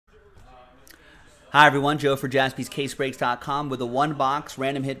Hi everyone, Joe for JaspysCaseBreaks.com with a one-box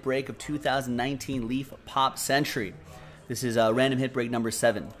random hit break of 2019 Leaf Pop Century. This is random hit break number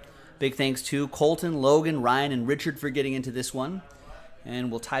 7. Big thanks to Colton, Logan, Ryan, and Richard for getting into this one.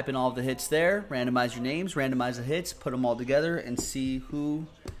 And we'll type in all of the hits there, randomize your names, randomize the hits, put them all together, and see who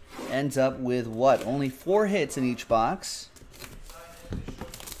ends up with what. Only 4 hits in each box.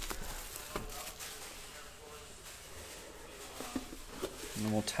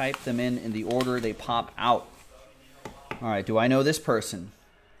 And we'll type them in the order they pop out. All right, do I know this person?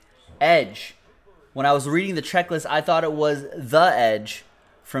 Edge. When I was reading the checklist, I thought it was The Edge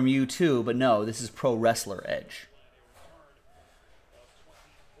from U2, but no, this is Pro Wrestler Edge.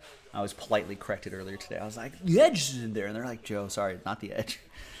 I was politely corrected earlier today. I was like, The Edge is in there. And they're like, Joe, sorry, not The Edge.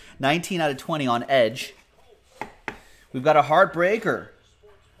 19 out of 20 on Edge. We've got a heartbreaker.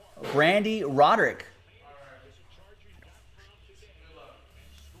 Brandy Roderick.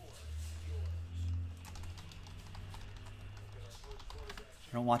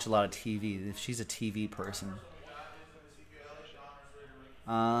 I don't watch a lot of TV. If she's a TV person.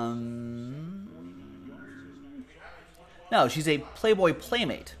 No, she's a Playboy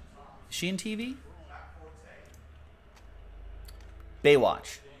Playmate. Is she in TV?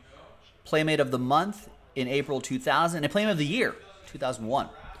 Baywatch. Playmate of the Month in April 2000. And Playmate of the Year, 2001.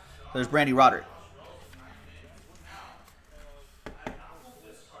 There's Brandy Roderick.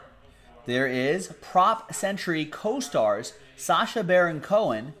 There is Prop Century co-stars Sacha Baron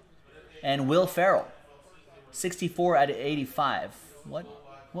Cohen and Will Ferrell. 64 out of 85. What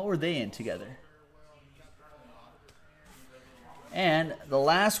were they in together? And the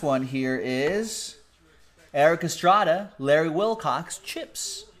last one here is Erik Estrada, Larry Wilcox,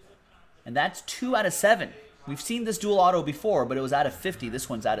 Chips. And that's 2 out of 7. We've seen this dual auto before, but it was out of 50. This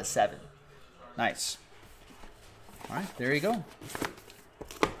one's out of 7. Nice. All right, there you go.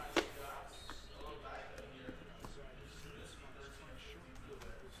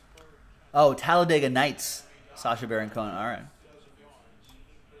 Oh, Talladega Nights. Sacha Baron Cohen. All right.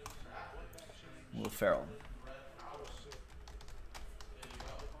 Will Ferrell.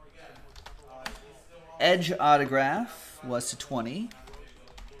 Edge autograph was to 20.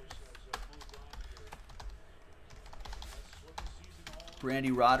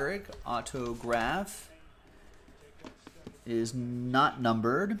 Brandy Roderick autograph is not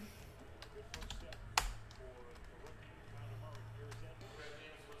numbered.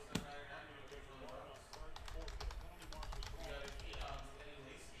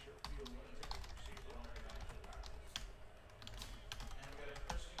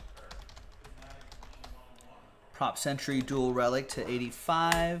 Prop Century Dual Relic to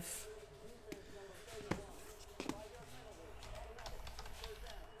 85.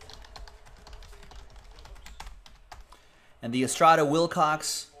 And the Estrada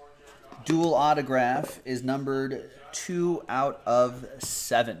Wilcox Dual Autograph is numbered 2 out of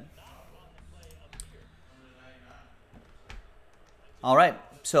 7. All right,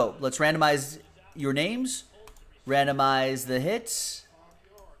 so let's randomize your names, randomize the hits.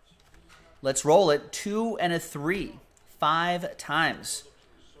 Let's roll it. 2 and a 3. 5 times.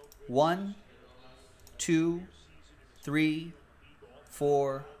 1, 2, 3,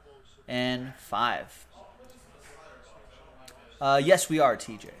 4, and 5. Yes, we are,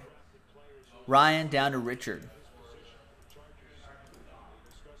 TJ. Ryan down to Richard.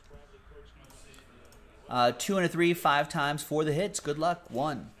 2 and a 3, 5 times for the hits. Good luck.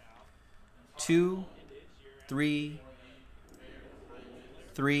 1, 2, 3,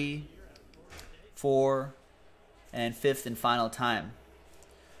 3, 4, and 5th and final time.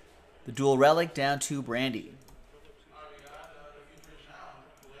 The dual relic down to Brandy.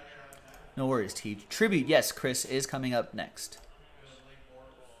 No worries, T. Tribute, yes, Chris is coming up next.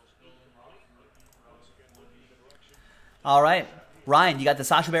 All right, Ryan, you got the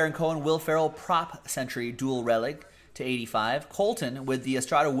Sacha Baron Cohen, Will Ferrell Prop Century dual relic to 85. Colton with the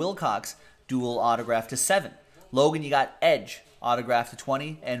Estrada Wilcox dual autograph to 7. Logan, you got Edge autograph to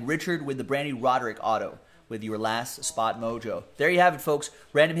 20, and Richard with the Brandy Roderick auto with your last spot mojo. There you have it, folks.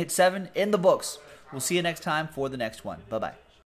 Random hit 7 in the books. We'll see you next time for the next one. Bye-bye.